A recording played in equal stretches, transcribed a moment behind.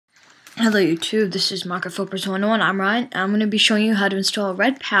Hello YouTube, this is Minecraft 101. I'm Ryan. I'm going to be showing you how to install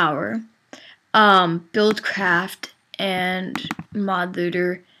redpower, buildcraft, and mod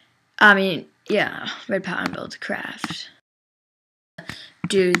looter. Redpower and buildcraft.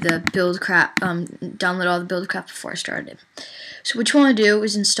 Do the buildcraft, download all the buildcraft before I started. So what you want to do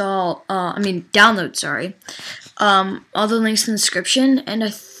is install, download, all the links in the description, and I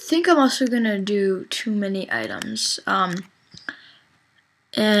think I'm also going to do too many items.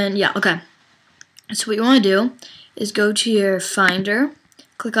 Okay. So what you want to do is go to your Finder,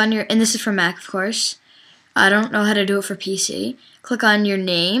 click on your, and this is for Mac, of course. I don't know how to do it for PC. Click on your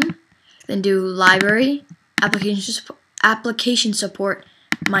name, then do Library, Application Support,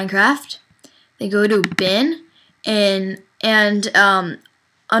 Minecraft. Then go to Bin, and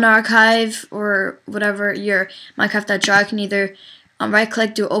unarchive or whatever your Minecraft.jar. You can either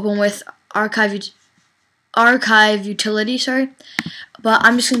right-click, do Open with archive utility, but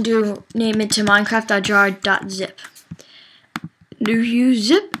I'm just going to name it to minecraft.jar.zip. Do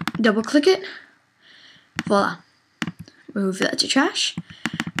zip, double click it, voila, move that to trash,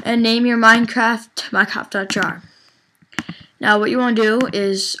 and name your minecraft.jar. Now what you want to do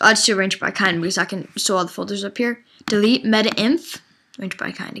is, I'll just do arrange by kind because I can show all the folders up here. Delete meta-inf, arrange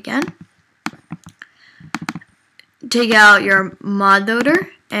by kind again. Take out your mod loader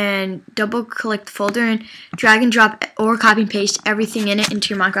and double click the folder and drag and drop or copy and paste everything in it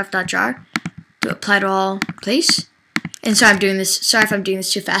into your minecraft.jar. Do apply to all place. And sorry if I'm doing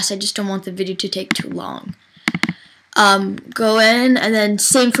this too fast, I just don't want the video to take too long. Go in and then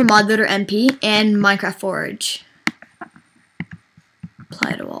same for mod loader MP and Minecraft Forge.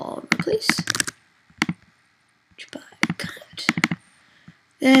 Apply to all replace.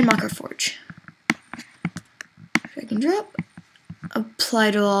 Then Minecraft Forge. Drag and drop.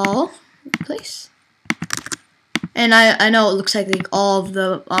 Apply to all, replace. And I know it looks like all of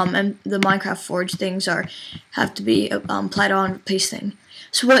the Minecraft Forge things have to be applied to all and replace thing.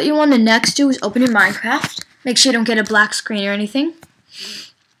 So what you want to next do is open your Minecraft. Make sure you don't get a black screen or anything.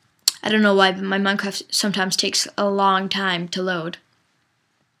 I don't know why, but my Minecraft sometimes takes a long time to load.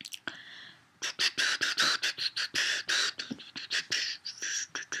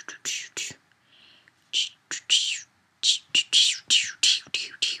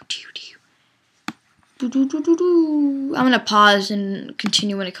 I'm gonna pause and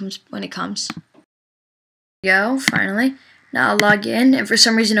continue when it comes. Go, finally. Now I'll log in, and for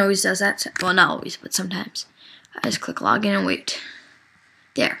some reason it always does that. Well, not always, but sometimes. I just click login and wait.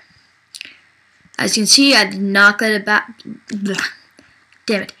 There. As you can see, I did not get a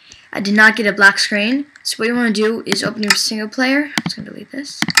damn it. I did not get a black screen. So what you want to do is open your single player. I'm just gonna delete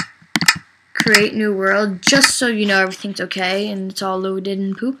this. Create new world, just so you know everything's okay and it's all loaded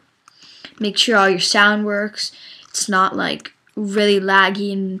and poop. Make sure all your sound works. It's not like really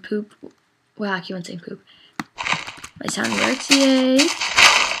laggy and poop. Well, I keep on saying poop. My sound works, yay.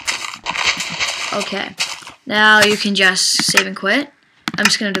 Okay, now you can just save and quit. I'm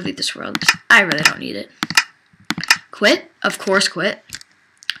just gonna delete this world. I really don't need it. Quit, of course, quit.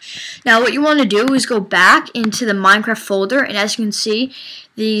 Now what you want to do is go back into the Minecraft folder, and as you can see,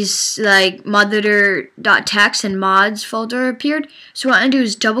 these like modlooter.txt and mods folder appeared. So what I'm going to do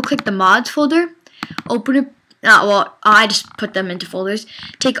is double click the mods folder, open it. I just put them into folders.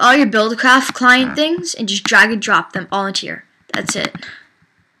 Take all your buildcraft client things and just drag and drop them all into here. That's it.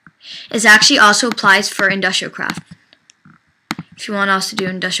 It actually also applies for industrial craft. If you want also to do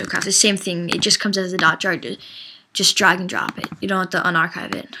industrial craft, the same thing. It just comes as a .jar. Just drag and drop it. You don't have to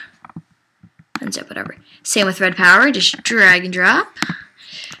unarchive it. Unzip, whatever. Same with redpower. Just drag and drop.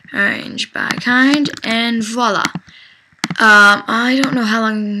 Arrange by kind, and voila. I don't know how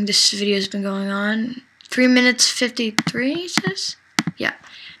long this video has been going on. 3 minutes 53, it says? Yeah,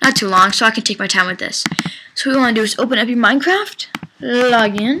 not too long, so I can take my time with this. So what we want to do is open up your Minecraft,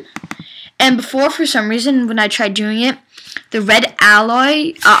 log in, and before, for some reason, when I tried doing it, the red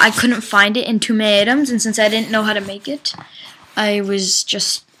alloy, I couldn't find it in toomanyitems, and since I didn't know how to make it, I was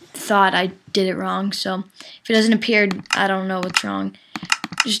just thought I did it wrong. So if it doesn't appear, I don't know what's wrong.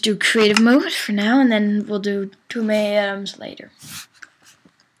 Just do creative mode for now, and then we'll do toomanyitems later.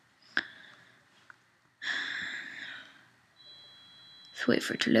 So wait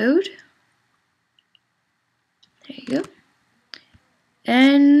for it to load. There you go.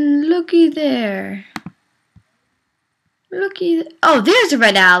 And looky there. Oh, there's a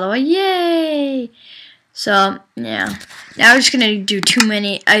red alloy. Yay! So, yeah. Now we're just going to do too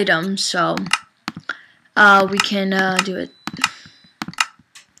many items, so we can do it.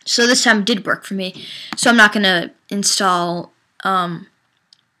 So this time it did work for me. So I'm not going to install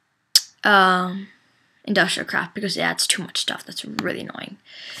industrial craft because, yeah, it's too much stuff. That's really annoying.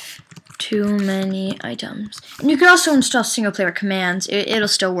 too many items. And you can also install single player commands. It'll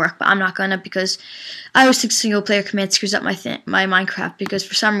still work, but I'm not gonna, because I always think single player command screws up my Minecraft, because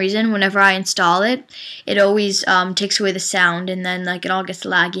for some reason whenever I install it, it always takes away the sound, and then like it all gets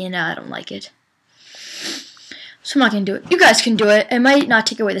laggy, and I don't like it. So I'm not gonna do it. You guys can do it. It might not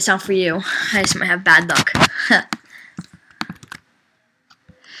take away the sound for you. I just might have bad luck.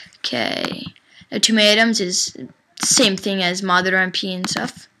 Okay. Now, toomanyitems is the same thing as modded MP and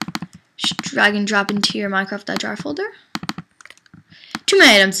stuff. Just drag and drop into your Minecraft.jar folder.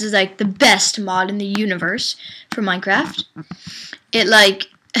 Toomanyitems is like the best mod in the universe for Minecraft.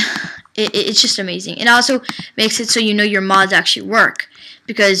 It's just amazing. It also makes it so you know your mods actually work,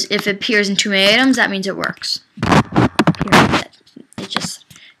 because if it appears in toomanyitems, that means it works. It's just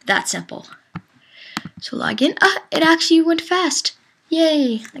that simple. So log in. It actually went fast.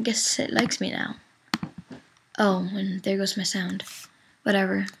 Yay! I guess it likes me now. Oh, and there goes my sound.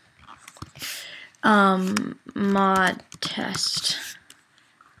 Whatever. Mod test.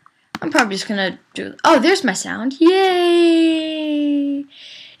 I'm probably just gonna do. Oh, there's my sound. Yay!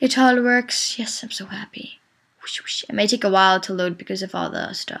 It all works. Yes, I'm so happy. Whoosh, whoosh. It may take a while to load because of all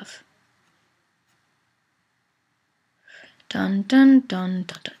the stuff. Dun dun dun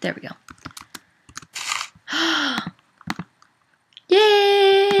dun dun. There we go.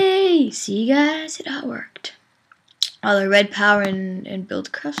 Yay! See, guys, it all worked. All the redpower and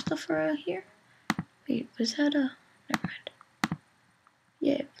buildcraft stuff are here. Wait, was that a... Never mind.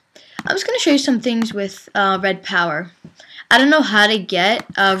 Yeah. I'm just going to show you some things with redpower. I don't know how to get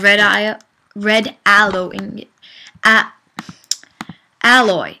red alloy ingot.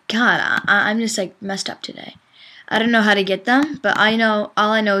 Alloy. God, I'm just like messed up today. I don't know how to get them, but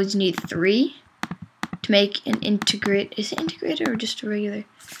all I know is you need 3 to make an integrate. Is it integrated or just a regular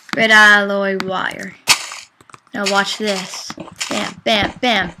red alloy wire? Now watch this. Bam, bam,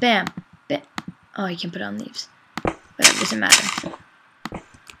 bam, bam, bam. Oh, you can put on leaves. Whatever, doesn't matter.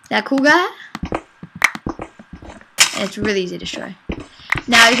 That cool guy? And it's really easy to destroy.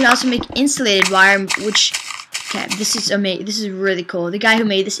 Now you can also make insulated wire, which, okay, this is amazing. This is really cool. The guy who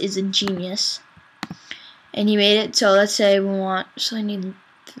made this is a genius, and he made it. So let's say we want. So I need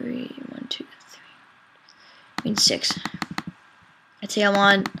 3. 1, 2, 3. I need 6. I'd say I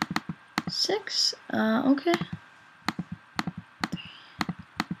want 6. Okay.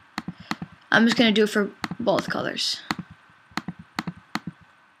 I'm just gonna do it for both colors.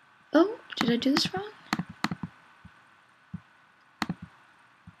 Oh, did I do this wrong?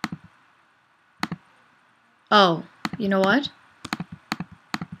 Oh, you know what?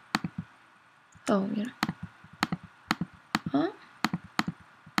 Oh, you know. Huh?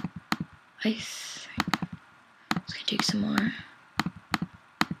 I think I'm just gonna take some more.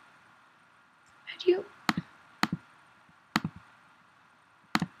 How do you?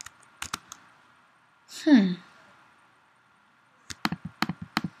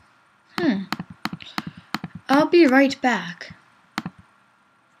 I'll be right back.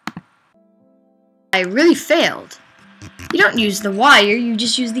 I really failed. You don't use the wire, you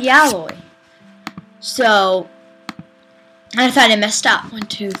just use the alloy. So, I thought I messed up. 1,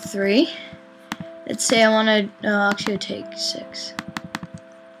 2, 3. Let's say I want to, actually I'll take 6.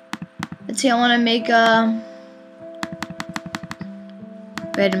 Let's say I want to make,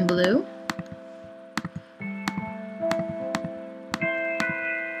 red and blue.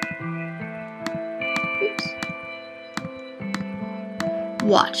 Oops.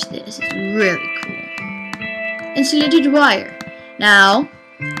 Watch this, it's really cool. Insulated wire. Now,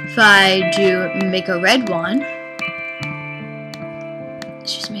 if I do make a red one,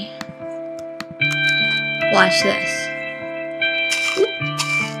 excuse me, watch this. Oop.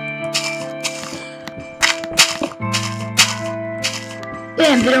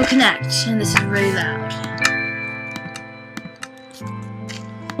 Bam, they don't connect, and this is really loud.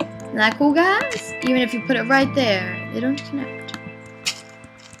 Isn't that cool, guys? Even if you put it right there, they don't connect.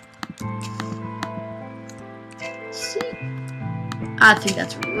 I think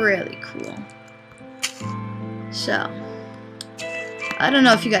that's really cool. So, I don't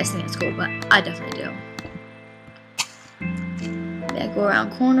know if you guys think it's cool, but I definitely do. Maybe I go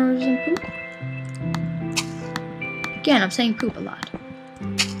around corners and poop. Again, I'm saying poop a lot.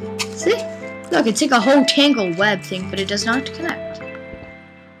 See? Look, it's like a whole tangled web thing, but it does not connect.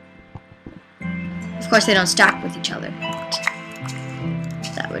 Of course, they don't stack with each other. But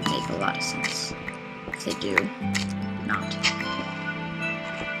that would make a lot of sense if they do not.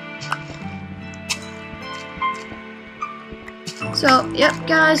 So, yep,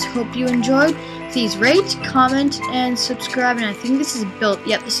 guys, hope you enjoyed. Please rate, comment, and subscribe. And I think this is a build.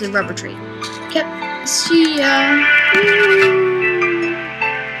 Yep, this is a rubber tree. Yep, see ya. Woo.